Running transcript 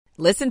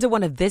Listen to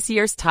one of this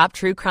year's top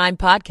true crime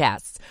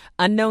podcasts.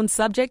 Unknown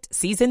Subject,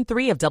 Season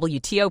 3 of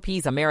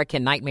WTOP's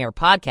American Nightmare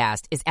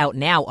podcast is out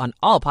now on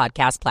all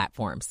podcast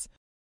platforms.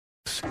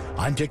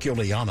 I'm Dick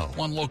Iuliano.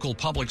 One local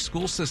public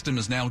school system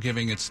is now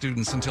giving its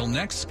students until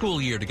next school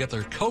year to get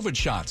their COVID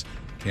shots.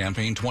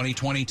 Campaign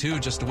 2022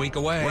 just a week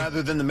away.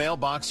 Rather than the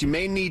mailbox, you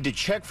may need to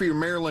check for your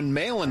Maryland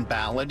mail-in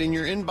ballot in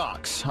your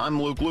inbox.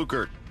 I'm Luke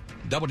Lukert.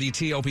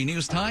 WTOP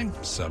News Time,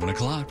 7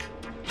 o'clock.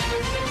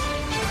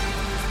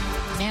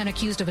 Man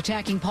accused of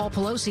attacking Paul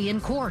Pelosi in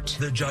court.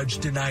 The judge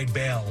denied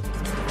bail.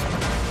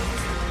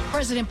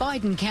 President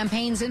Biden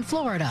campaigns in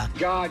Florida.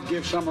 God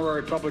give some of our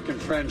Republican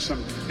friends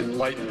some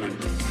enlightenment.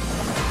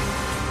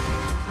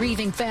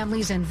 Grieving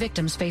families and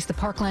victims face the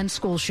Parkland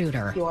school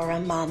shooter. You are a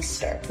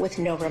monster with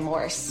no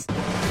remorse.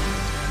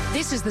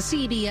 This is the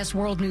CBS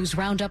World News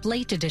Roundup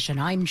Late Edition.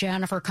 I'm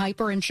Jennifer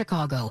Kuiper in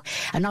Chicago.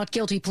 A not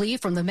guilty plea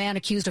from the man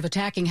accused of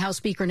attacking House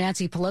Speaker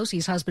Nancy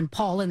Pelosi's husband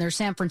Paul in their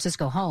San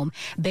Francisco home.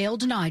 Bail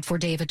denied for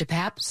David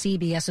DePape.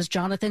 CBS's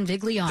Jonathan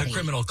Vigliotti. The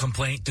criminal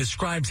complaint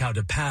describes how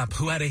DePape,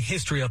 who had a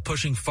history of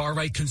pushing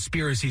far-right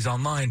conspiracies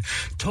online,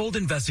 told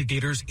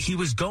investigators he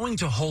was going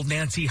to hold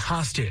Nancy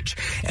hostage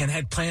and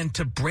had planned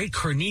to break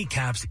her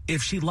kneecaps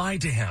if she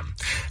lied to him.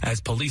 As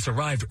police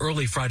arrived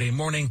early Friday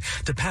morning,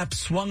 DePape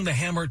swung the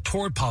hammer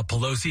toward Paul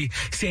Pelosi,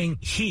 saying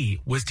he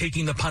was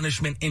taking the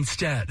punishment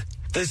instead.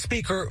 The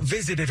speaker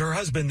visited her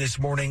husband this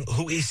morning,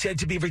 who is said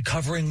to be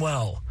recovering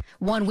well.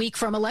 1 week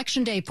from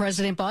Election Day,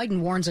 President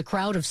Biden warns a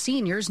crowd of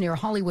seniors near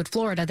Hollywood,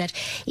 Florida, that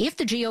if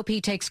the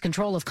GOP takes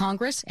control of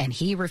Congress and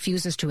he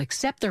refuses to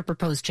accept their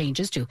proposed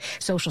changes to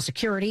Social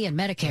Security and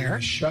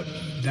Medicare, Shut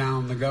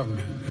down the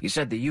government. He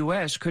said the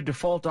U.S. could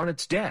default on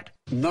its debt.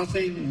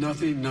 Nothing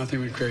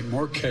would create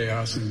more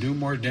chaos and do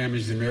more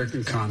damage to the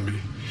American economy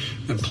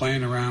than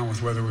playing around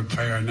with whether we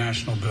pay our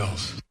national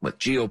bills. With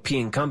GOP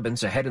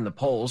incumbents ahead in the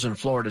polls in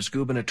Florida's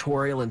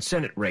gubernatorial and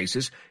Senate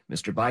races,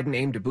 Mr. Biden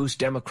aimed to boost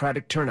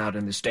Democratic turnout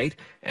in the state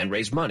and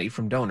raise money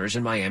from donors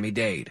in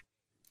Miami-Dade.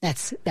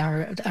 That's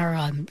our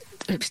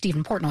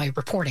Stephen Portnoy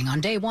reporting.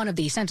 On day one of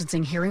the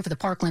sentencing hearing for the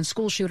Parkland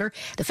school shooter,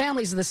 the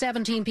families of the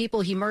 17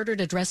 people he murdered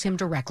address him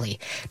directly.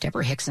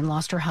 Deborah Hickson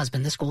lost her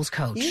husband, the school's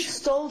coach. You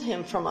stole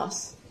him from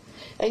us,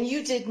 and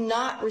you did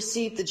not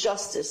receive the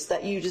justice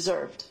that you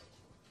deserved.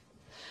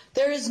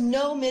 There is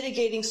no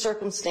mitigating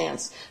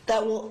circumstance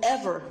that will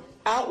ever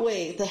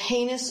outweigh the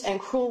heinous and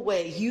cruel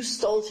way you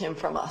stole him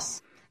from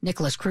us.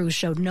 Nicholas Cruz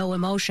showed no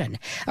emotion.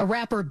 A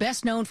rapper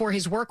best known for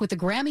his work with the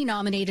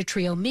Grammy-nominated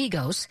trio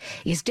Migos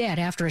is dead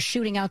after a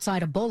shooting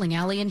outside a bowling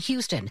alley in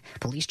Houston.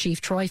 Police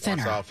Chief Troy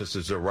Finner. Once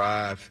officers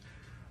arrived,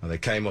 they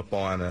came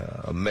upon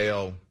a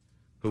male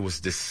who was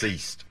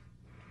deceased.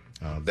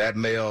 That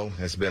male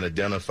has been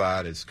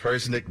identified as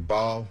Kersnick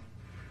Ball,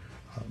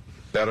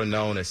 better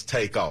known as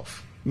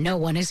Takeoff. No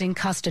one is in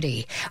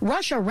custody.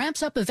 Russia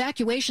ramps up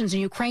evacuations in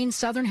Ukraine's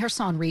southern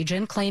Kherson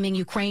region, claiming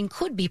Ukraine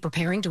could be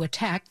preparing to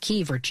attack.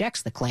 Kyiv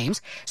rejects the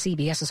claims.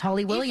 CBS's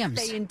Holly Williams.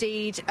 If they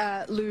indeed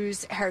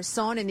lose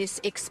Kherson in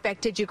this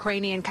expected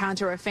Ukrainian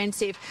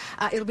counteroffensive,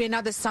 it'll be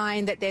another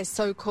sign that their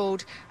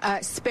so-called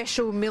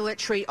special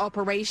military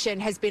operation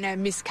has been a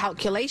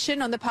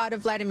miscalculation on the part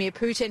of Vladimir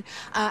Putin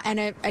and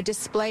a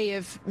display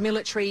of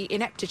military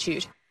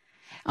ineptitude.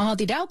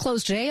 The Dow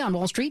closed today on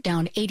Wall Street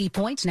down 80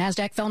 points.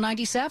 NASDAQ fell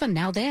 97.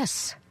 Now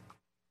this.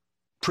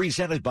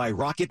 Presented by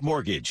Rocket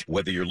Mortgage.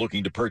 Whether you're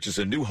looking to purchase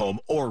a new home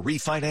or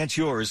refinance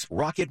yours,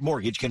 Rocket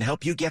Mortgage can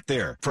help you get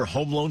there. For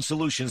home loan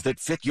solutions that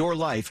fit your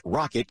life,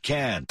 Rocket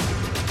can.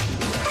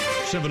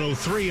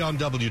 7:03 on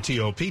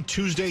WTOP,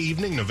 Tuesday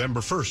evening, November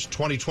 1st,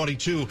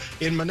 2022.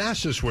 In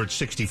Manassas, where it's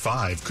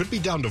 65. Could be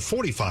down to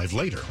 45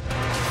 later.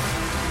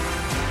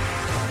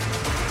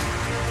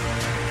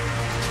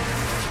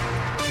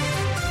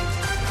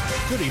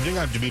 Good evening,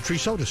 I'm Dimitri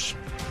Sotis.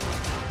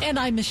 And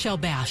I'm Michelle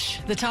Bash.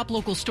 The top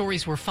local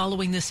stories we're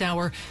following this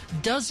hour.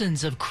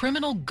 Dozens of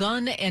criminal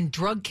gun and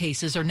drug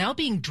cases are now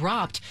being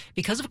dropped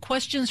because of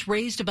questions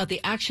raised about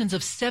the actions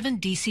of 7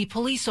 D.C.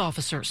 police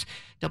officers.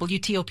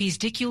 WTOP's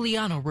Dick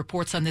Iuliano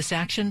reports on this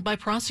action by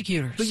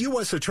prosecutors. The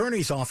U.S.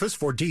 Attorney's Office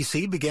for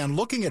D.C. began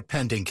looking at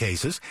pending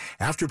cases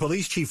after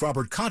Police Chief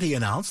Robert Contee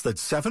announced that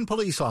 7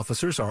 police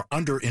officers are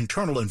under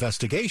internal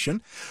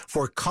investigation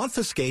for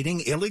confiscating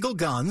illegal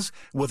guns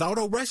without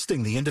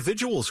arresting the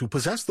individuals who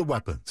possess the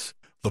weapons.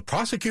 The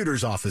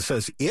prosecutor's office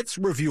says its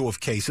review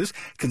of cases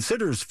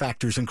considers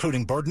factors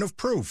including burden of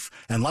proof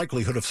and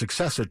likelihood of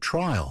success at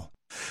trial.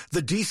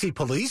 The D.C.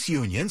 Police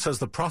Union says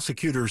the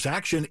prosecutor's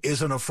action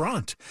is an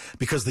affront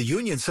because the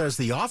union says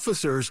the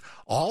officers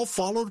all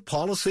followed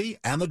policy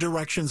and the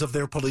directions of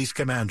their police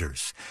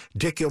commanders.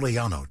 Dick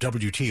Iuliano,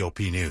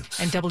 WTOP News.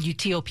 And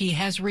WTOP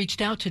has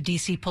reached out to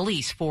D.C.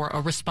 Police for a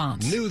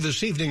response. New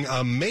this evening,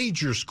 a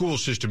major school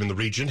system in the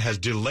region has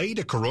delayed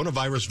a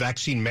coronavirus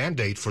vaccine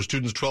mandate for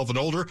students 12 and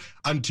older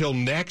until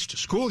next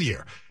school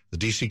year. The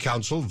D.C.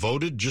 Council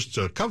voted just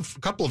a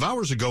couple of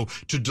hours ago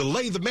to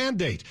delay the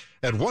mandate.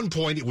 At one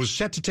point, it was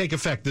set to take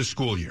effect this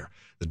school year.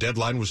 The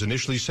deadline was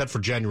initially set for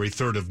January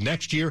 3rd of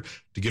next year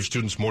to give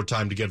students more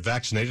time to get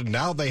vaccinated.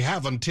 Now they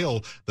have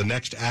until the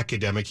next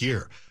academic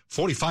year.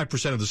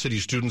 45% of the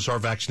city's students are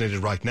vaccinated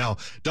right now.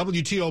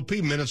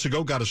 WTOP minutes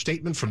ago got a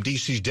statement from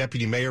D.C.'s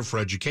Deputy Mayor for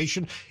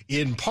Education.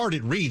 In part,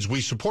 it reads, "We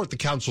support the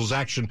council's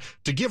action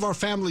to give our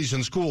families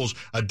and schools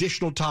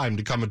additional time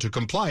to come into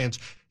compliance."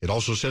 It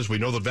also says we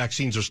know that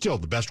vaccines are still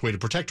the best way to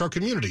protect our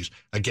communities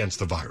against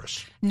the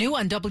virus. New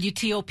on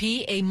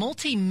WTOP, a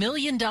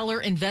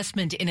multi-million-dollar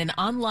investment in an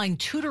online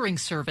tutoring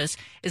service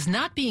is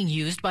not being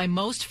used by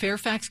most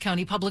Fairfax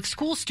County public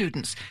school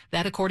students.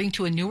 That according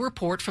to a new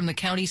report from the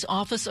county's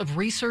Office of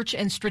Research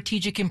and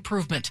Strategic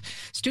Improvement.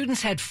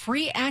 Students had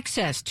free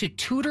access to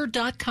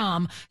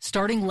tutor.com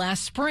starting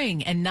last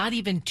spring, and not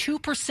even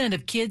 2%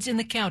 of kids in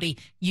the county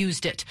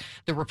used it.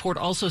 The report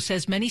also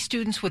says many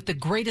students with the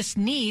greatest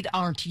need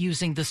aren't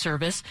using the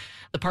service.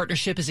 The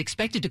partnership is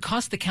expected to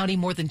cost the county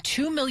more than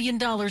 $2 million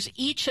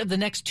each of the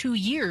next 2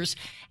 years,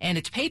 and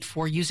it's paid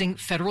for using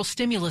federal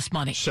stimulus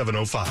money.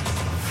 7:05.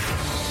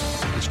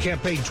 It's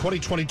Campaign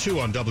 2022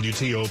 on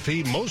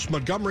WTOP. Most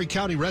Montgomery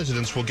County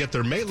residents will get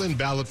their mail-in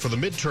ballot for the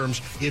midterms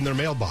in their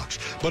mailbox.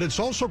 But it's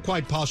also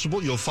quite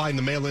possible you'll find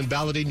the mail-in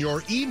ballot in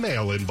your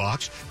email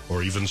inbox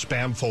or even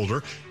spam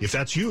folder. If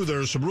that's you, there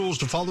are some rules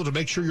to follow to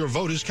make sure your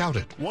vote is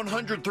counted.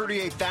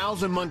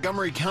 138,000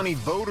 Montgomery County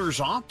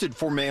voters opted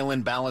for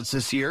mail-in ballots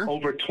this year.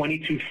 Over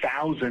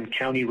 22,000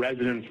 county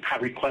residents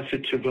have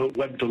requested to vote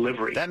web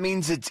delivery. That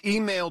means it's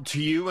emailed to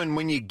you, and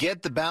when you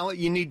get the ballot,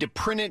 you need to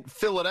print it,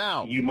 fill it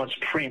out. You must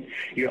print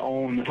your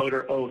own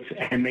voter oath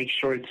and make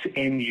sure it's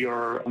in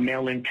your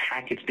mail-in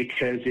packets,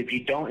 because if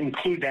you don't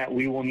include that,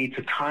 we will need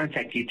to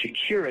contact you to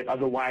cure it.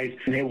 Otherwise,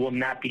 it will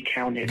not be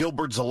counted.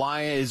 Gilbert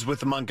Zelaya is with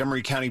the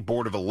Montgomery County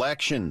Board of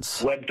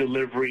Elections. Web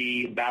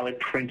delivery, ballot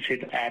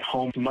printed at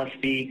home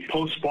must be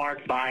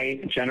postmarked by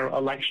General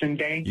Election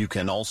Day. You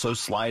can also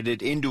slide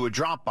it into a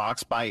drop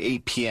box by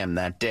 8 p.m.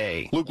 that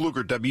day. Luke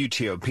Luger,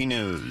 WTOP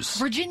News.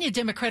 Virginia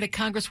Democratic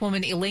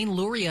Congresswoman Elaine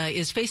Luria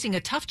is facing a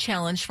tough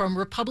challenge from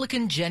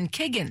Republican Jen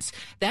Kiggins.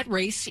 That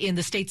race in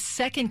the state's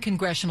 2nd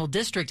congressional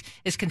district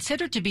is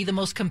considered to be the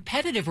most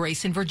competitive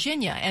race in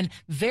Virginia and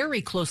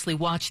very closely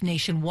watched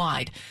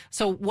nationwide.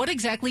 So what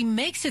exactly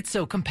makes it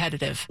so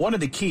competitive? One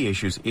of the key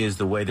issues is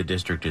the way the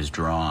district is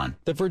drawn.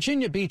 The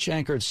Virginia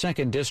Beach-anchored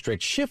 2nd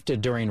district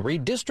shifted during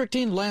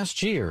redistricting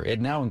last year. It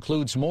now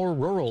includes more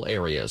rural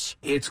areas.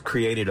 It's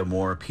created a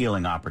more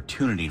appealing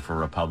opportunity for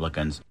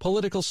Republicans.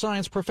 Political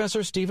science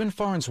professor Stephen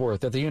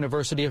Farnsworth at the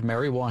University of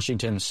Mary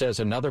Washington says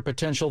another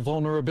potential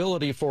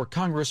vulnerability for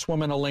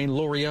Congresswoman Elaine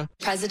Luria.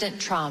 President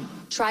Trump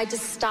tried to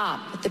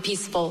stop the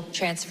peaceful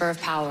transfer of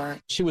power.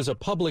 She was a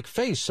public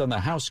face on the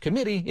House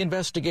committee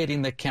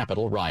investigating the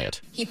Capitol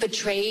riot. He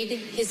betrayed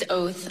his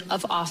oath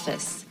of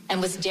office and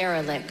was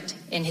derelict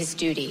in his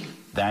duty.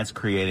 That's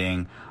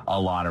creating a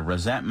lot of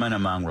resentment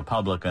among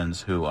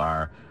Republicans who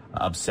are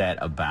upset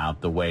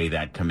about the way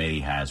that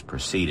committee has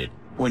proceeded.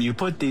 When you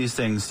put these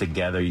things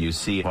together, you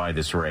see why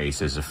this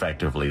race is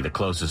effectively the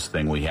closest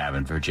thing we have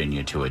in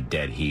Virginia to a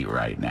dead heat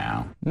right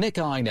now. Nick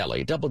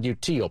Einelli,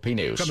 WTOP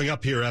News. Coming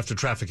up here after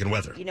traffic and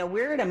weather. You know,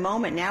 we're at a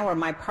moment now where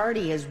my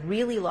party has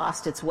really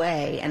lost its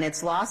way, and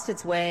it's lost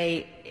its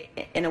way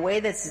in a way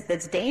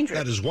that's dangerous.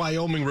 That is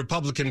Wyoming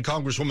Republican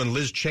Congresswoman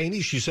Liz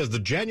Cheney. She says the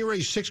January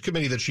 6th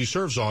committee that she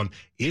serves on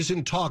is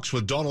in talks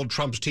with Donald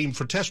Trump's team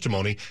for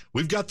testimony.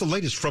 We've got the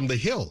latest from the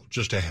Hill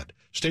just ahead.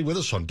 Stay with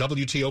us on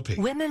WTOP.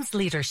 Women's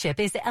leadership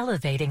is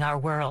elevating our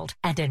world,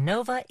 and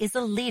Inova is a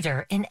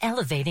leader in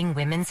elevating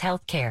women's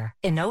health care.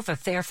 Inova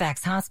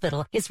Fairfax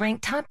Hospital is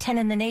ranked top 10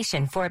 in the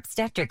nation for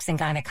obstetrics and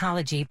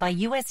gynecology by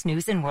U.S.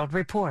 News & World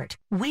Report.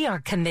 We are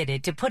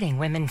committed to putting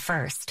women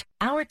first.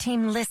 Our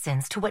team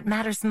listens to what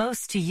matters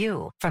most to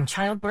you, from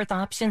childbirth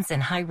options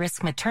and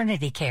high-risk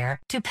maternity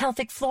care to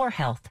pelvic floor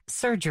health,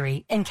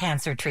 surgery, and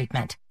cancer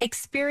treatment.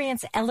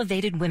 Experience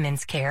elevated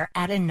women's care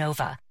at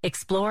Inova.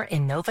 Explore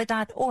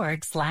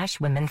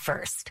Inova.org/women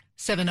first.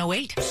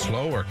 708.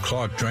 Slow or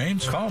clogged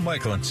drains? Call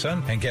Michael &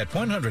 Son and get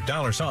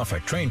 $100 off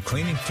at drain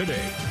cleaning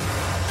today.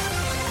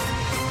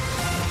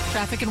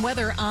 Traffic and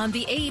weather on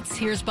the 8s.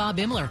 Here's Bob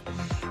Imler.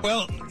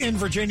 Well, in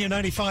Virginia,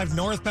 95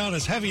 northbound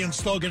is heavy and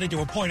slow getting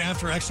to a point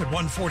after exit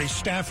 140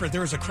 Stafford.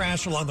 There is a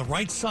crash along the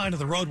right side of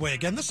the roadway.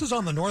 Again, this is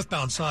on the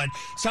northbound side.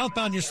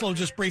 Southbound, you're slow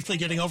just briefly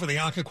getting over the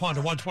Occoquan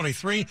to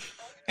 123.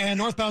 And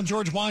northbound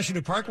George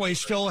Washington Parkway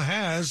still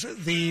has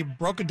the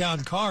broken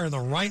down car in the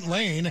right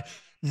lane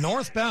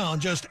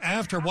northbound just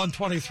after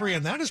 123.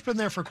 And that has been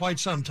there for quite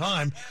some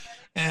time.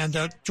 And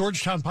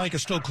Georgetown Pike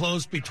is still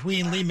closed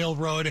between Lee Mill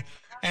Road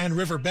and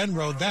River Bend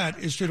Road. That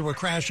is due to a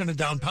crash and a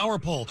down power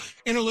pole.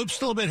 Inner loop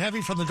still a bit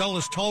heavy from the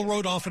Dulles Toll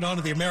Road off and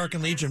onto the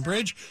American Legion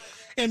Bridge.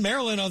 In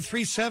Maryland on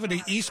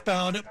 370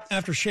 eastbound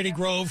after Shady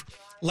Grove,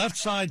 left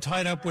side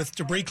tied up with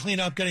debris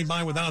cleanup getting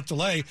by without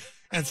delay.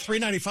 And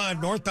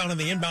 395 northbound on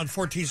the inbound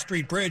 14th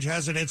Street Bridge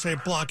has an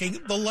incident blocking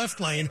the left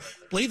lane.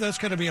 Believe that's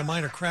going to be a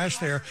minor crash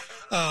there.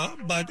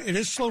 But it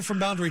is slow from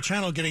Boundary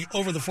Channel getting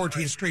over the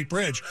 14th Street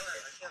Bridge.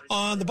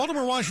 On the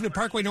Baltimore-Washington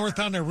Parkway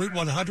northbound near Route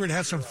 100,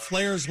 has some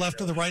flares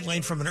left of the right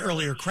lane from an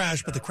earlier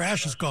crash, but the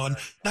crash is gone.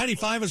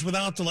 95 is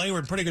without delay. We're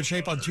in pretty good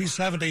shape on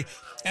 270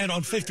 and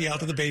on 50 out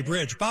to the Bay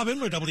Bridge. Bob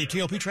Imler,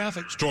 WTOP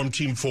Traffic. Storm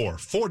Team 4,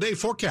 4-day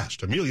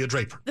forecast. Amelia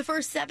Draper. The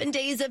first 7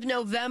 days of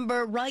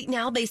November right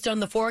now, based on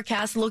the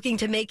forecast, looking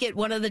to make it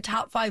one of the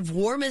top 5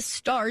 warmest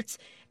starts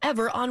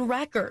ever on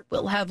record.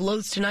 We'll have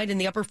lows tonight in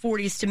the upper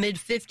 40s to mid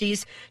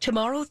 50s.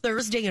 Tomorrow,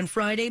 Thursday, and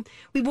Friday,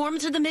 we warm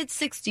to the mid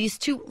 60s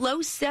to low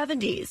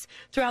 70s.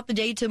 Throughout the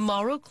day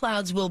tomorrow,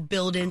 clouds will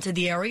build into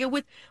the area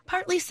with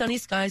partly sunny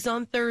skies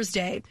on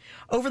Thursday.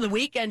 Over the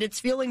weekend, it's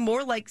feeling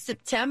more like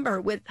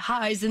September with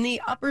highs in the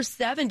upper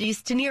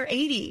 70s to near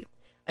 80.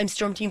 I'm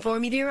Storm Team 4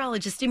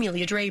 meteorologist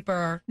Amelia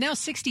Draper. Now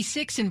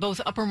 66 in both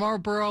Upper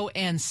Marlboro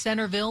and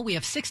Centerville. We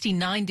have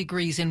 69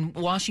 degrees in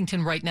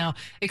Washington right now.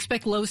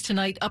 Expect lows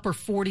tonight, upper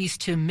 40s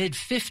to mid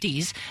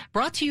 50s.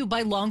 Brought to you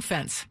by Long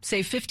Fence.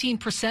 Save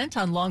 15%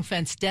 on Long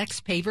Fence decks,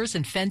 pavers,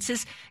 and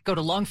fences. Go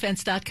to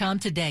longfence.com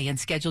today and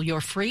schedule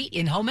your free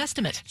in-home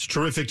estimate. It's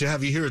terrific to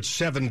have you here at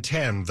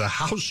 7:10. The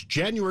House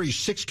January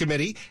 6th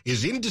committee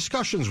is in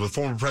discussions with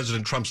former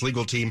President Trump's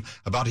legal team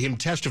about him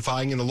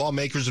testifying in the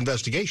lawmakers'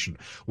 investigation.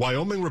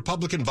 Wyoming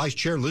Republican Vice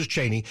Chair Liz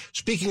Cheney,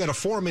 speaking at a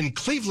forum in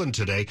Cleveland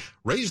today,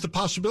 raised the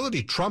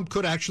possibility Trump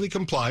could actually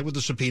comply with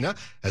the subpoena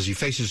as he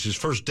faces his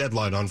first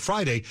deadline on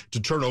Friday to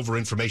turn over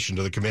information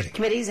to the committee. The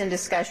committee's in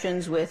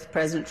discussions with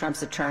President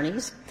Trump's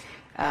attorneys,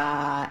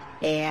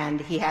 and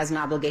he has an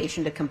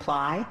obligation to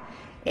comply.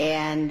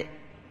 And,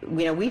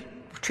 we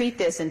treat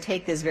this and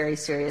take this very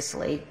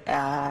seriously.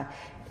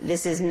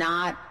 This is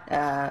not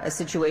a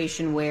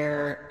situation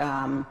where,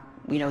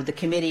 the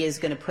committee is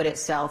going to put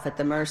itself at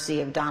the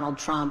mercy of Donald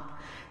Trump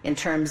in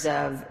terms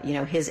of,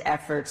 his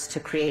efforts to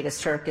create a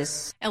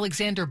circus.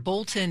 Alexander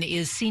Bolton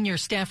is senior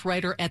staff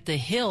writer at The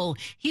Hill.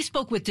 He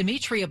spoke with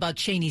Dimitri about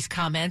Cheney's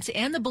comments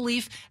and the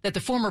belief that the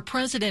former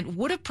president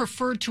would have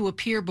preferred to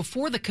appear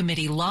before the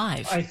committee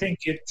live. I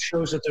think it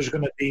shows that there's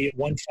going to be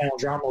one final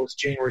drama with the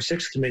January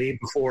 6th committee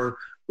before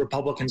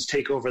Republicans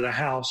take over the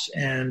House.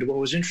 And what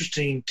was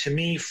interesting to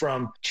me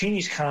from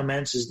Cheney's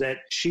comments is that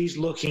she's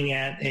looking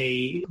at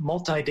a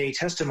multi-day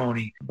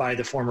testimony by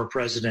the former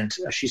president.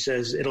 She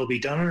says it'll be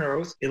done under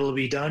oath. It'll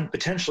be done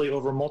potentially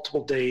over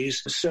multiple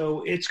days.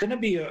 So it's going to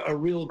be a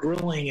real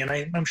grilling, and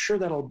I'm sure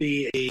that'll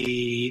be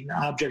an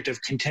object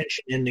of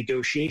contention in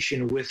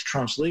negotiation with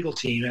Trump's legal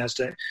team as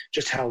to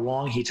just how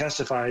long he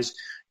testifies.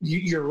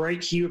 You're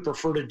right. He would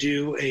prefer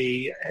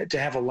to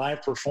have a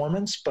live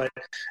performance, but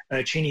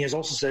Cheney has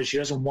also said she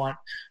doesn't want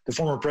the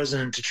former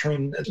president to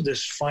turn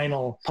this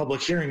final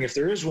public hearing, if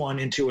there is one,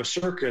 into a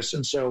circus.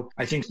 And so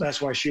I think that's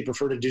why she would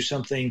prefer to do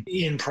something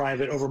in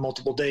private over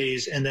multiple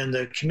days, and then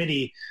the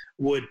committee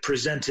would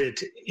present it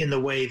in the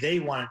way they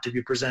want it to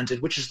be presented,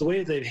 which is the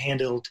way they've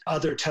handled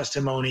other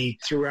testimony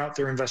throughout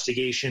their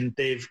investigation.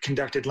 They've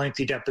conducted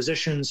lengthy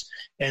depositions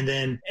and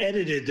then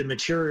edited the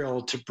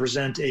material to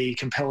present a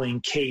compelling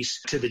case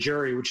to the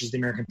jury, which is the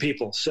American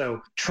people.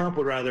 So Trump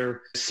would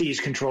rather seize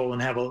control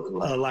and have a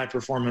live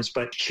performance,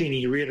 but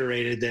Cheney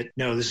reiterated that,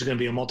 no, this is going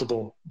to be a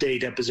multiple-day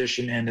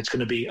deposition and it's going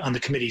to be on the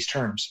committee's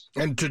terms.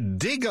 And to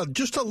dig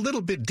just a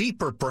little bit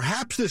deeper,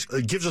 perhaps this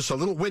gives us a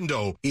little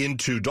window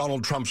into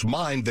Donald Trump's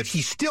mind that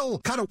he still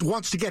kind of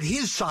wants to get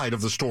his side of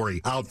the story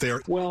out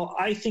there. Well,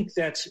 I think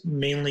that's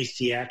mainly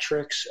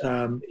theatrics.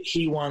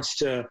 He wants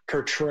to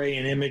portray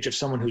an image of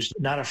someone who's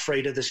not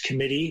afraid of this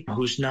committee,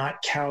 who's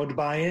not cowed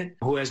by it,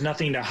 who has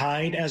nothing to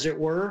hide, as it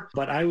were.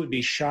 But I would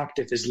be shocked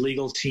if his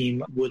legal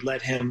team would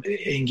let him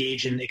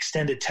engage in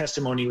extended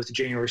testimony with the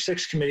January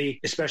 6th committee,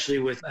 especially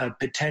with a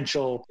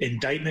potential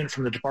indictment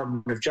from the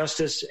Department of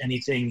Justice.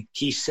 Anything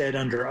he said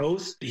under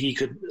oath, he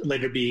could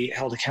later be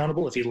held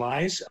accountable if he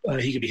lies.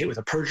 He could be hit with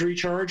a perjury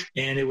charge.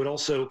 And it would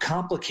also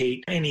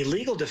complicate any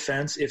legal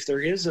defense if there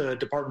is a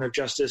Department of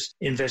Justice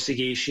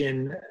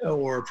investigation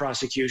or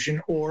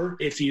prosecution, or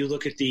if you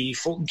look at the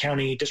Fulton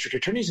County District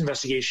Attorney's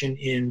investigation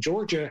in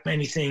Georgia,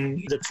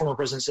 anything the former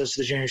president says to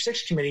the January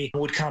 6th committee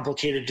would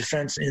complicate a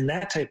defense in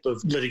that type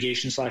of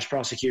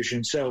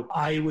litigation/prosecution. So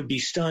I would be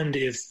stunned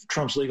if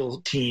Trump's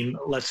legal team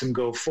lets him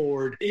go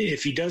forward.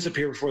 If he does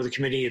appear before the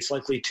committee, it's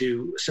likely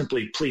to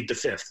simply plead the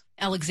fifth.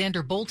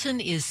 Alexander Bolton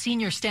is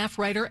senior staff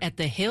writer at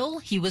The Hill.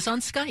 He was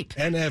on Skype.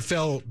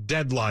 NFL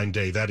deadline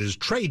day, that is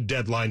trade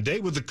deadline day,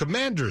 with the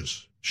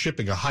Commanders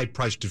shipping a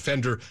high-priced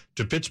defender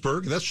to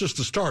Pittsburgh. That's just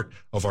the start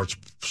of our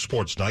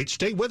sports night.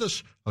 Stay with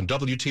us on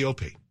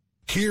WTOP.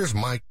 Here's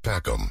Mike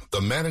Peckham,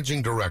 the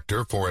managing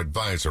director for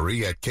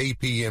advisory at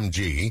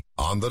KPMG,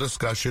 on the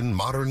discussion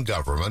Modern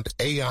Government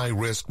AI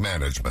Risk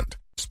Management,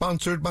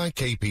 sponsored by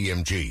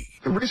KPMG.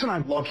 The reason I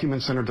love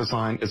human-centered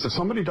design is if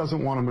somebody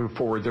doesn't want to move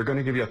forward, they're going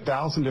to give you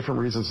 1,000 different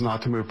reasons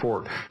not to move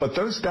forward. But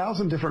those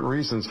 1,000 different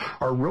reasons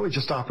are really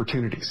just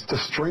opportunities to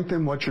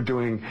strengthen what you're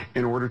doing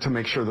in order to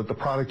make sure that the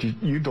product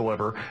you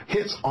deliver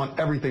hits on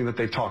everything that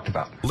they've talked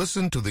about.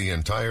 Listen to the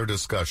entire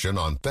discussion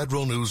on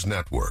Federal News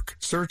Network.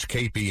 Search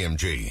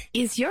KPMG.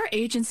 Is your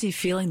agency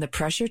feeling the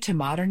pressure to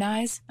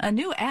modernize? A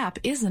new app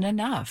isn't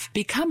enough.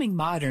 Becoming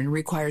modern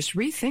requires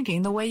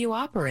rethinking the way you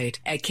operate.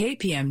 At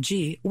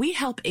KPMG, we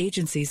help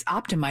agencies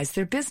optimize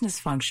their business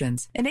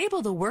functions,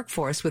 enable the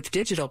workforce with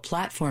digital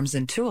platforms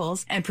and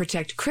tools, and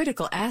protect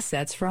critical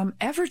assets from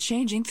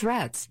ever-changing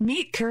threats.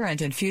 Meet current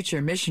and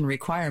future mission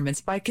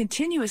requirements by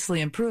continuously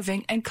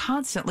improving and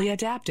constantly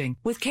adapting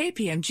with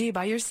KPMG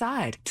by your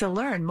side. To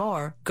learn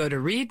more, go to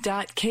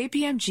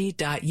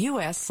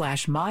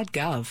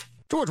read.kpmg.us/modgov.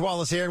 George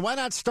Wallace here, and why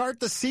not start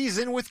the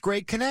season with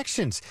great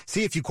connections?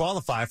 See if you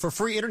qualify for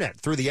free internet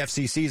through the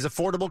FCC's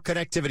Affordable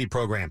Connectivity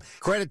Program.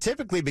 Credit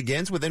typically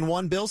begins within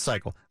one bill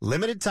cycle,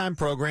 limited time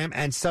program,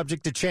 and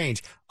subject to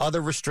change.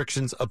 Other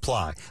restrictions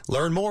apply.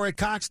 Learn more at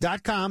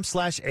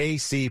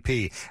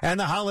cox.com/ACP. And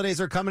the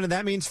holidays are coming, and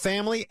that means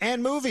family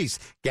and movies.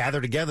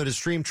 Gather together to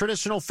stream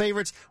traditional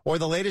favorites or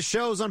the latest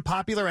shows on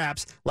popular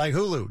apps like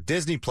Hulu,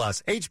 Disney+,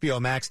 HBO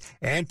Max,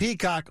 and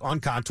Peacock on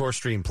Contour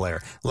Stream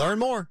Player. Learn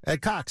more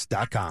at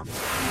cox.com.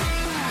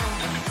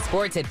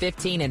 Sports at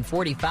 15 and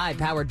 45,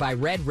 powered by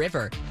Red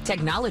River.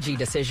 Technology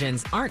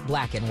decisions aren't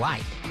black and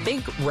white.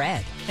 Think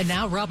red. And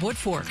now Rob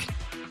Woodfork.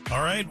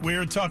 All right,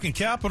 we're talking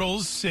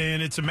Capitals,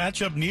 and it's a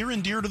matchup near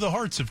and dear to the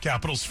hearts of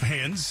Capitals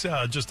fans.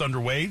 Just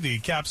underway, the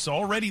Caps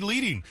already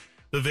leading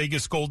the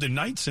Vegas Golden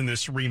Knights in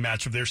this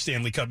rematch of their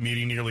Stanley Cup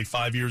meeting nearly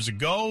 5 years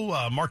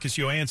ago. Marcus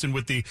Johansson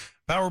with the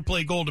power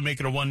play goal to make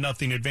it a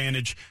 1-0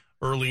 advantage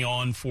early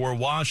on for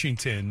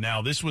Washington.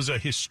 Now, this was a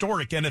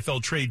historic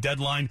NFL trade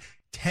deadline.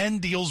 10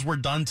 deals were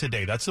done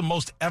today. That's the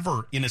most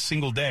ever in a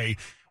single day.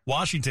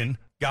 Washington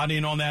got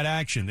in on that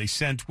action. They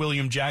sent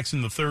William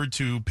Jackson III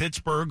to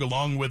Pittsburgh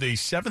along with a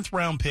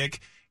 7th-round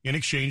pick in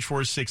exchange for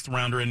a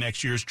 6th-rounder in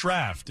next year's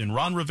draft. And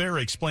Ron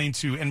Rivera explained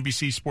to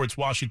NBC Sports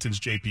Washington's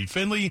J.P.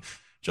 Finley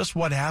just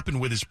what happened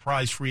with his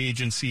prize free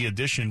agency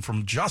addition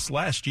from just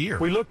last year.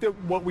 We looked at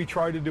what we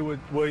tried to do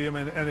with William,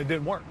 and it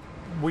didn't work.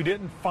 We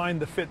didn't find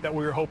the fit that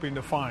we were hoping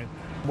to find.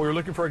 We were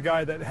looking for a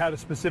guy that had a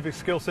specific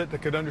skill set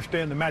that could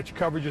understand the match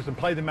coverages and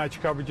play the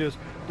match coverages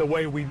the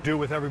way we do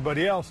with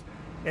everybody else.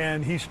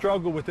 And he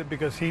struggled with it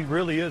because he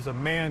really is a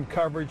man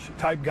coverage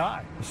type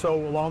guy.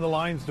 So along the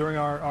lines during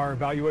our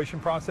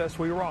evaluation process,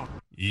 we were wrong.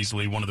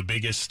 Easily one of the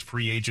biggest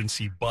free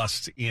agency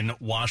busts in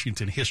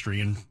Washington history,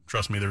 and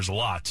trust me, there's a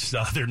lot.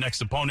 Their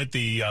next opponent,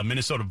 the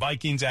Minnesota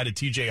Vikings, added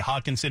T.J.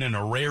 Hawkinson in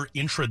a rare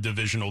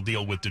intra-divisional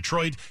deal with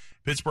Detroit.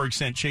 Pittsburgh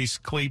sent Chase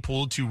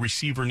Claypool to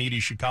receiver-needy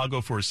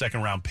Chicago for a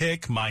 2nd-round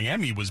pick.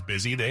 Miami was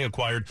busy. They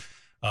acquired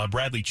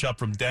Bradley Chubb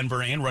from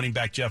Denver and running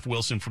back Jeff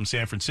Wilson from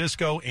San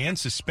Francisco, and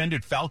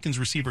suspended Falcons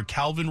receiver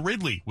Calvin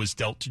Ridley was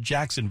dealt to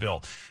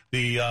Jacksonville.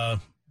 The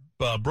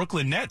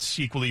Brooklyn Nets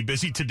equally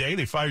busy today.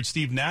 They fired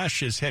Steve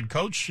Nash as head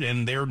coach,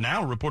 and they're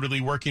now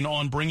reportedly working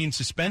on bringing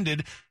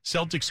suspended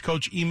Celtics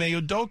coach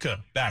Ime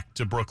Udoka back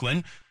to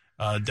Brooklyn.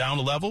 Down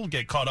a level,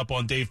 get caught up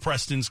on Dave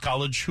Preston's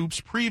college hoops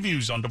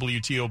previews on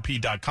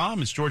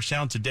WTOP.com. It's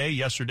Georgetown today.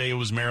 Yesterday it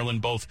was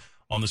Maryland, both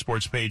on the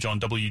sports page on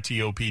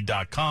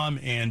WTOP.com.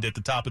 And at the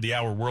top of the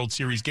hour, World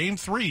Series Game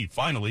 3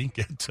 finally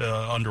get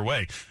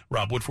underway.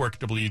 Rob Woodfork,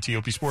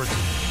 WTOP Sports.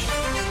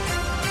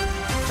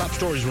 Top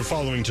stories we're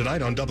following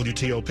tonight on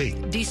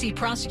WTOP. D.C.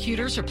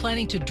 prosecutors are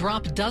planning to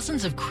drop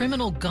dozens of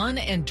criminal gun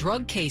and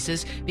drug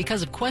cases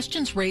because of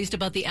questions raised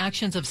about the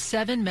actions of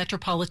 7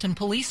 Metropolitan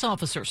Police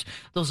officers.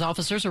 Those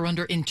officers are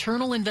under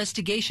internal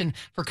investigation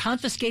for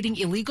confiscating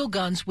illegal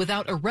guns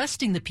without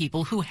arresting the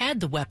people who had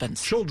the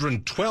weapons.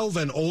 Children 12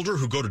 and older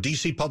who go to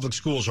D.C. public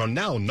schools are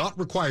now not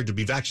required to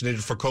be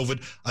vaccinated for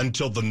COVID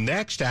until the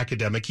next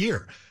academic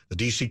year. The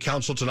D.C.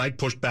 Council tonight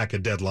pushed back a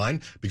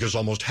deadline because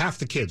almost half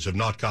the kids have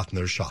not gotten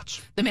their shots.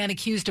 The man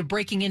accused of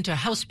breaking into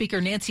House Speaker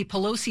Nancy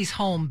Pelosi's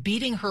home,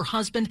 beating her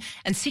husband,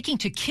 and seeking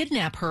to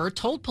kidnap her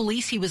told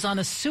police he was on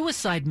a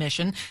suicide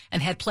mission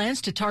and had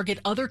plans to target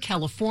other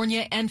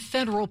California and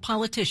federal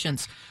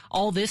politicians.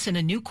 All this in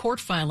a new court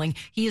filing.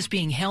 He is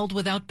being held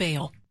without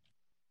bail.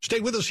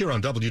 Stay with us here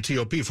on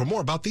WTOP for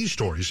more about these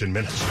stories in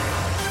minutes.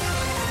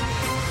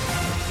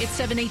 It's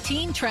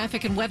 7:18,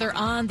 traffic and weather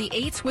on the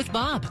 8s with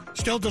Bob.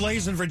 Still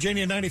delays in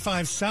Virginia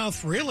 95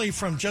 South, really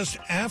from just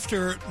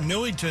after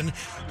Newington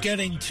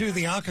getting to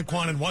the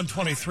Occoquan in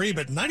 123,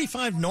 but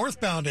 95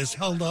 northbound is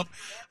held up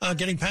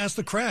getting past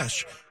the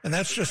crash. And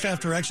that's just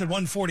after exit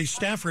 140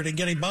 Stafford and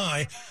getting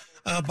by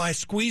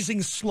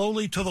squeezing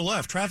slowly to the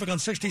left. Traffic on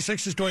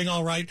 66 is doing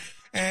all right.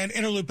 And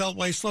Interloop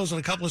Beltway slows on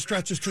a couple of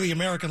stretches to the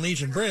American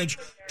Legion Bridge.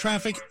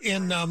 Traffic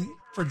in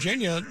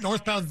Virginia,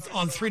 northbound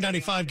on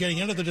 395 getting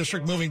into the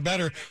district, moving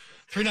better.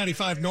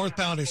 395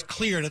 northbound is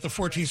cleared at the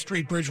 14th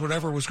Street Bridge,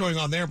 whatever was going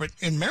on there. But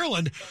in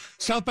Maryland,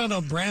 southbound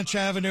on Branch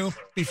Avenue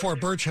before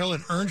Birch Hill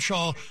and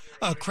Earnshaw,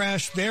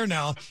 crash there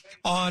now.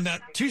 On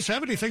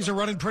 270, things are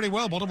running pretty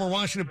well. Baltimore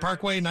Washington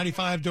Parkway,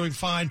 95 doing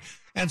fine.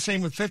 And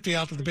same with 50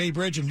 out to the Bay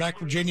Bridge in Beck,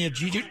 Virginia.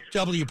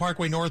 GW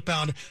Parkway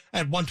northbound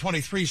at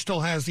 123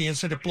 still has the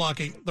incident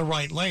blocking the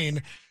right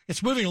lane.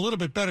 It's moving a little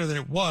bit better than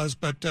it was,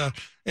 but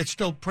it's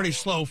still pretty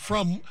slow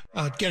from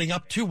getting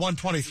up to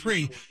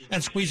 123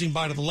 and squeezing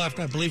by to the left.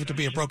 I believe it to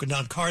be a broken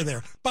down car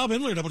there. Bob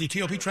Inler,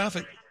 WTOP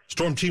Traffic.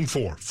 Storm Team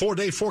 4,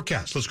 4-day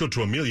forecast. Let's go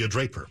to Amelia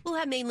Draper. We'll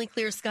have mainly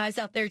clear skies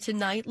out there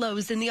tonight,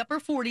 lows in the upper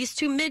 40s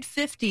to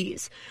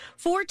mid-50s.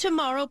 For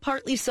tomorrow,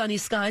 partly sunny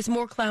skies,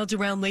 more clouds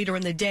around later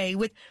in the day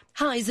with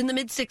highs in the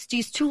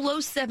mid-60s to low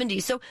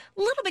 70s. So a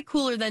little bit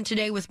cooler than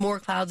today with more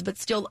clouds, but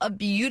still a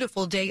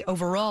beautiful day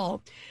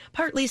overall.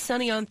 Partly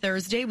sunny on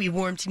Thursday. We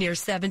warm to near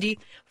 70.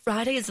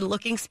 Friday is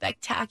looking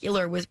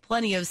spectacular with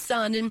plenty of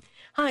sun and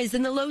highs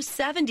in the low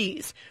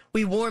 70s.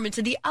 We warm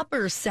into the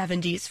upper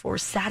 70s for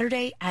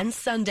Saturday and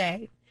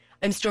Sunday.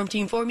 I'm Storm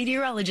Team 4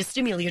 meteorologist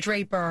Amelia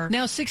Draper.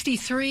 Now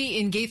 63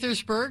 in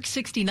Gaithersburg,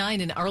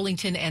 69 in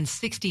Arlington, and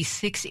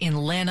 66 in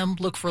Lanham.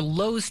 Look for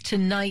lows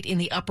tonight in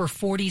the upper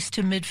 40s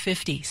to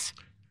mid-50s.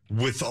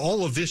 With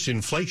all of this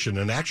inflation,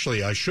 and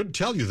actually I should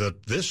tell you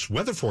that this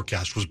weather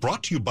forecast was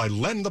brought to you by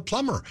Len the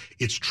Plumber.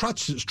 It's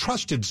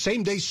trusted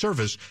same-day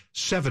service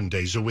 7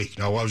 days a week.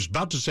 Now, I was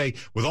about to say,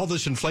 with all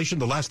this inflation,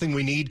 the last thing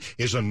we need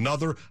is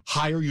another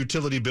higher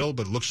utility bill,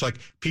 but it looks like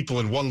people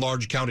in one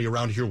large county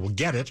around here will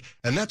get it,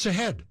 and that's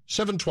ahead,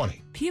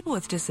 720. People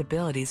with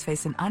disabilities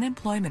face an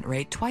unemployment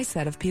rate twice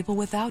that of people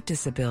without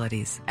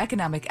disabilities.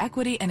 Economic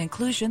equity and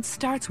inclusion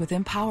starts with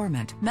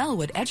empowerment.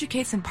 Melwood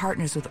educates and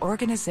partners with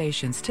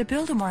organizations to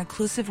build a more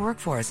inclusive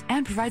workforce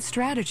and provide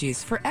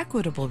strategies for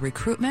equitable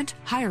recruitment,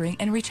 hiring,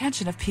 and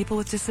retention of people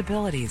with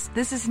disabilities.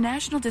 This is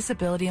National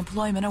Disability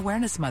Employment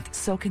Awareness Month,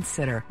 so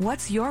consider,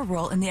 what's your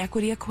role in the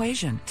equity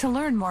equation? To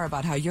learn more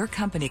about how your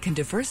company can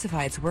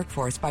diversify its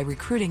workforce by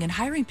recruiting and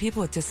hiring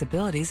people with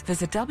disabilities,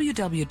 visit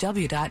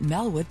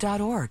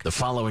www.melwood.org. The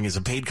following is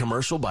a paid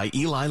commercial by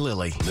Eli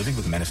Lilly. Living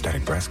with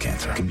metastatic breast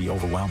cancer can be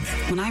overwhelming.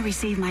 When I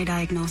received my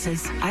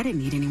diagnosis, I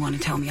didn't need anyone to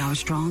tell me I was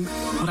strong.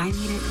 What I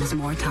needed was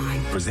more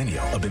time. Verzenio,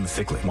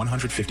 abimaciclib,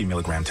 150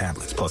 milligram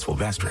tablets plus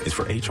fulvestrant is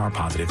for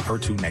HR-positive,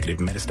 HER2-negative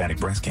metastatic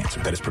breast cancer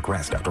that has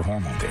progressed after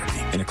hormone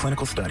therapy. In a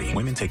clinical study,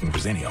 women taking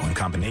Verzenio in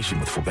combination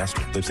with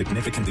fulvestrant live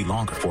significantly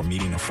longer for a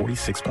median of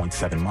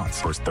 46.7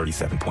 months versus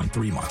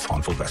 37.3 months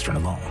on fulvestrant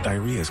alone.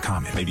 Diarrhea is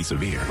common, may be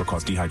severe, or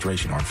cause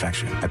dehydration or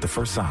infection. At the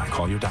first sign,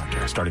 call your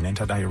doctor, start an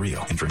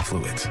antidiarrheal, and drink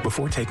fluids.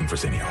 Before taking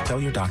Verzenio, tell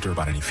your doctor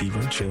about any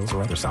fever, chills,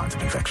 or other signs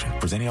of infection.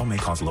 Verzenio may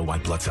cause low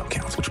white blood cell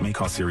counts, which may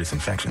cause serious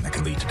infection that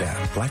can lead to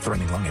death.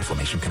 Life-threatening lung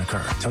inflammation can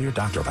occur. Tell your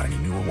doctor about any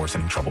new or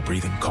worsening trouble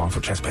breathing, cough,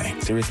 or chest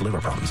pain. Serious liver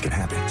problems can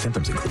happen.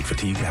 Symptoms include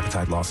fatigue,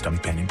 appetite loss,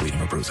 stomach pain, and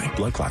bleeding or bruising.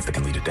 Blood clots that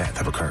can lead to death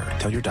have occurred.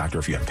 Tell your doctor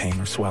if you have pain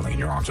or swelling in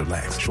your arms or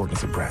legs,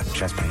 shortness of breath,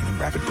 chest pain, and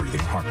rapid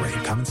breathing or heart rate.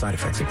 Common side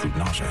effects include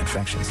nausea,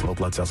 infections, low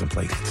blood cells and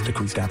platelets,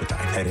 decreased appetite,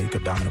 headache,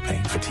 abdominal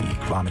pain, fatigue,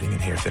 vomiting,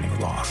 and hair thinning or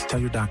loss. Tell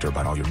your doctor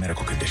about all your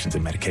medical conditions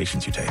and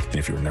medications you take, and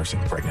if you're nursing,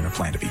 pregnant, or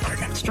plan to be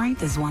pregnant.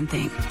 Strength is one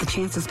thing. The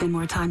chance to spend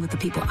more time with the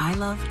people I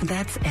love,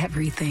 that's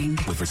everything.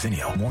 With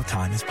Verzenio, more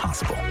time is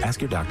possible.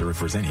 Ask your doctor if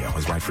Verzenio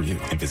is right for you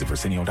and visit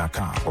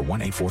Verzenio.com or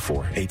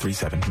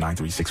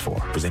 1-844-837-9364.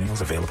 Verzenio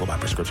is available by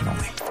prescription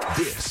only.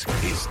 This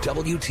is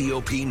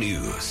WTOP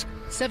News.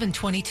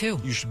 722.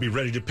 You should be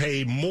ready to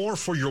pay more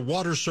for your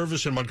water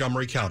service in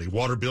Montgomery County.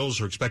 Water bills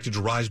are expected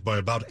to rise by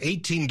about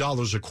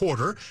 $18 a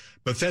quarter.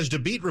 Bethesda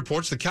Beat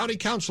reports the county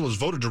council has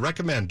voted to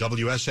recommend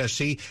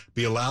WSSC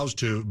be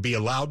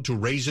allowed to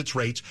raise its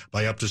rates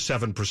by up to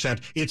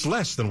 7%. It's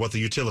less than what the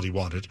utility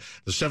wanted.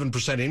 The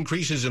 7%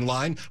 increase is in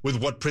line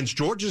with what Prince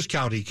George's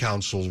County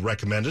Council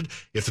recommended.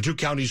 If the two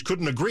counties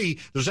couldn't agree,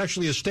 there's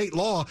actually a state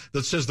law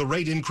that says the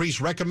rate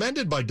increase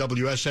recommended by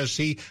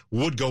WSSC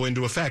would go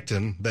into effect,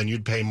 and then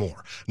you'd pay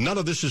more. None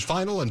of this is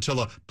final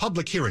until a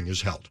public hearing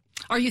is held.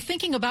 Are you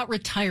thinking about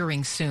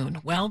retiring soon?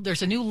 Well,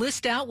 there's a new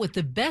list out with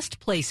the best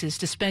places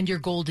to spend your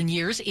golden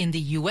years in the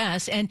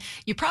U.S., and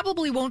you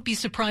probably won't be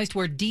surprised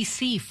where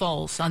D.C.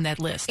 falls on that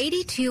list.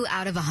 82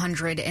 out of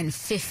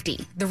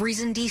 150. The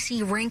reason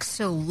D.C. ranks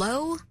so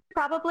low?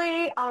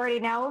 Probably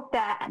already know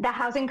that the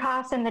housing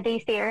costs in the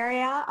D.C.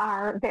 area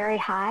are very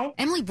high.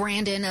 Emily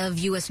Brandon of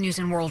U.S. News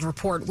and World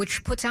Report,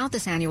 which puts out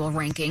this annual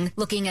ranking,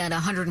 looking at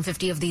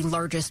 150 of the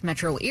largest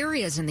metro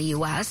areas in the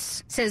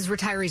U.S., says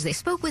retirees they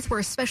spoke with were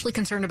especially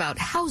concerned about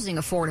housing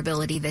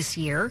affordability this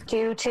year.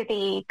 Due to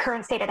the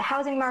current state of the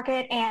housing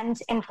market and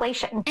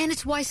inflation. And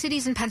it's why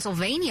cities in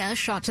Pennsylvania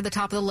shot to the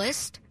top of the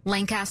list.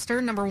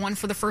 Lancaster, number one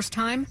for the first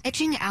time,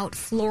 edging out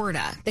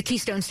Florida. The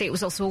Keystone State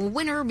was also a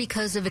winner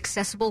because of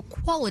accessible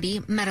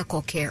quality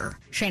medical care.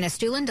 Shayna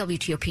Stulin,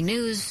 WTOP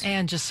News.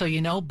 And just so you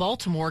know,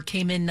 Baltimore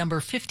came in number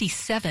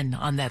 57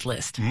 on that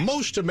list.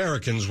 Most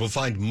Americans will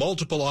find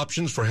multiple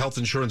options for health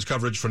insurance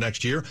coverage for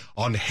next year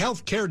on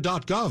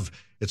healthcare.gov.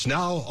 It's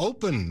now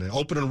open.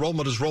 Open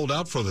enrollment is rolled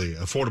out for the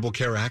Affordable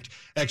Care Act.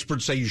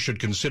 Experts say you should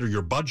consider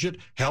your budget,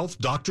 health,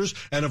 doctors,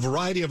 and a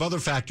variety of other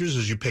factors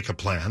as you pick a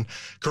plan.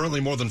 Currently,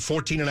 more than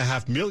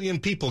 14.5 million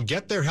people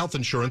get their health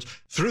insurance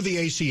through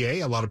the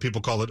ACA. A lot of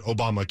people call it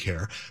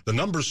Obamacare. The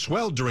numbers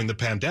swelled during the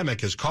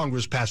pandemic as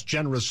Congress passed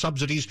generous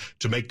subsidies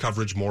to make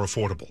coverage more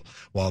affordable.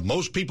 While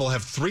most people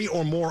have 3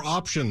 or more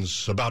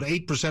options, about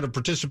 8% of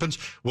participants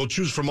will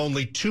choose from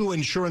only 2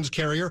 insurance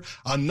carrier,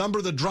 a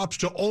number that drops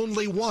to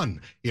only 1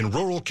 in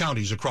rural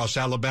counties across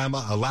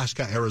Alabama,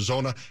 Alaska,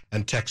 Arizona,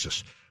 and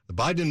Texas. The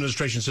Biden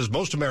administration says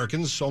most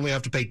Americans only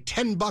have to pay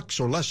 $10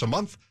 or less a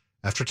month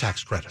after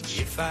tax credits.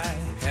 If I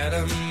had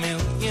 $1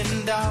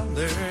 million,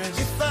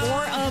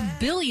 or $1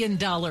 billion,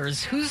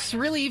 who's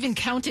really even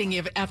counting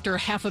if after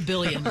 $500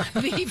 million?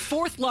 The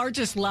 4th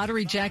largest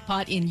lottery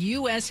jackpot in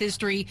U.S.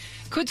 history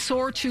could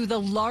soar to the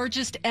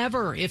largest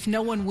ever if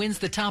no one wins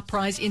the top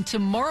prize in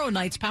tomorrow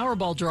night's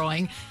Powerball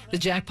drawing. The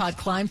jackpot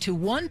climbed to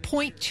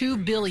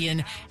 $1.2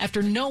 billion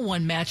after no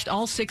one matched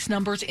all 6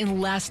 numbers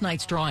in last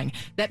night's drawing.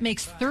 That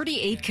makes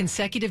 38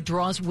 consecutive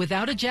draws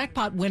without a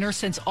jackpot winner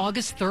since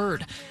August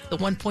 3rd. The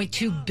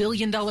 $1.2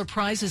 billion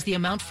prize is the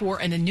amount for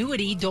an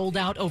annuity doled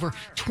out over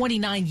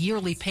 29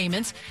 yearly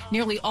payments.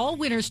 Nearly all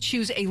winners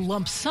choose a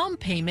lump sum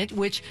payment,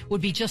 which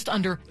would be just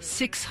under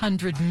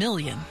 $600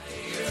 million.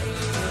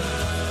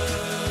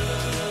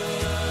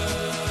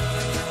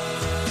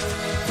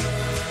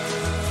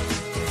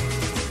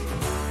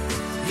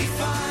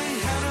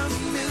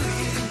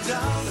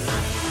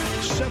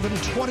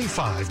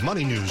 $7.25.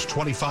 Money News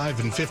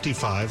 25 and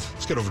 55.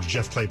 Let's get over to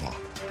Jeff Claybaugh.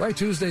 By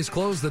Tuesday's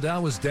close, the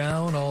Dow was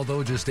down,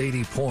 although just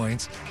 80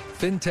 points.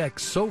 Fintech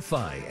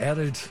SoFi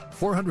added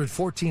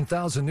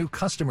 414,000 new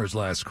customers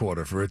last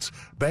quarter for its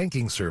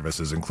banking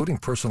services, including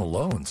personal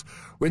loans.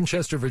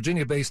 Winchester,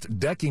 Virginia-based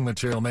decking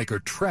material maker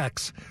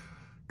Trex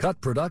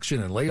cut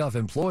production and lay off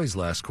employees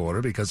last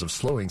quarter because of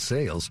slowing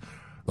sales.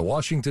 The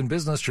Washington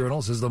Business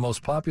Journal says the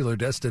most popular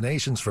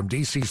destinations from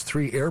D.C.'s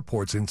 3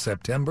 airports in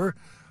September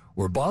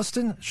were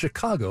Boston,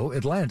 Chicago,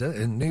 Atlanta,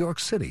 and New York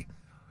City.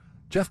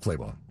 Jeff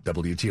Claybaugh,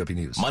 WTOP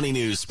News. Money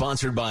News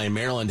sponsored by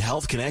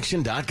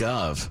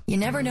MarylandHealthConnection.gov. You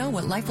never know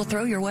what life will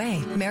throw your way.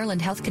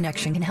 Maryland Health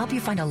Connection can help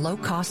you find a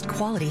low-cost,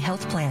 quality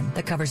health plan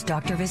that covers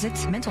doctor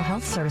visits, mental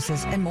health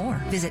services, and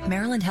more. Visit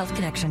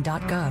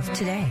MarylandHealthConnection.gov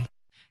today.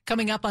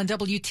 Coming up on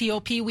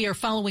WTOP, we are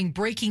following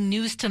breaking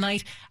news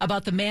tonight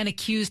about the man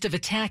accused of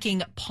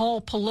attacking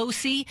Paul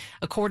Pelosi.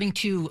 According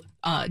to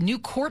new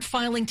court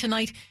filing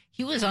tonight,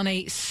 he was on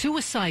a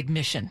suicide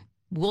mission.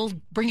 We'll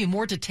bring you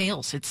more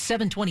details. It's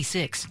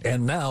 7:26.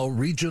 And now,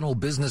 regional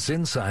business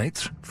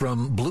insights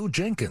from Blue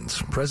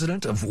Jenkins,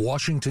 president of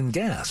Washington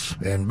Gas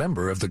and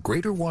member of the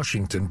Greater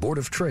Washington Board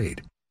of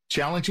Trade.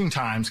 Challenging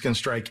times can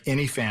strike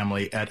any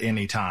family at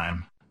any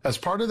time. As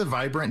part of the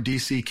vibrant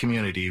D.C.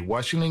 community,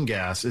 Washington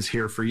Gas is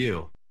here for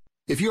you.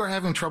 If you are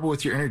having trouble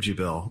with your energy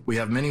bill, we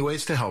have many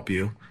ways to help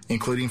you,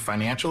 including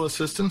financial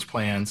assistance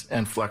plans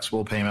and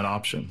flexible payment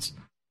options.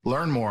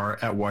 Learn more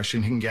at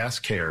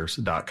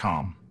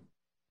WashingtonGasCares.com.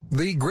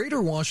 The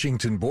Greater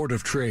Washington Board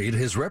of Trade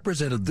has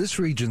represented this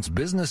region's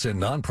business and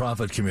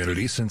nonprofit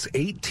community since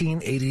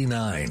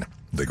 1889.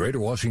 The Greater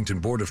Washington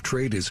Board of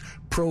Trade is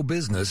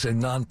pro-business and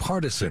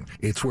nonpartisan.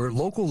 It's where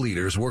local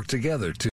leaders work together to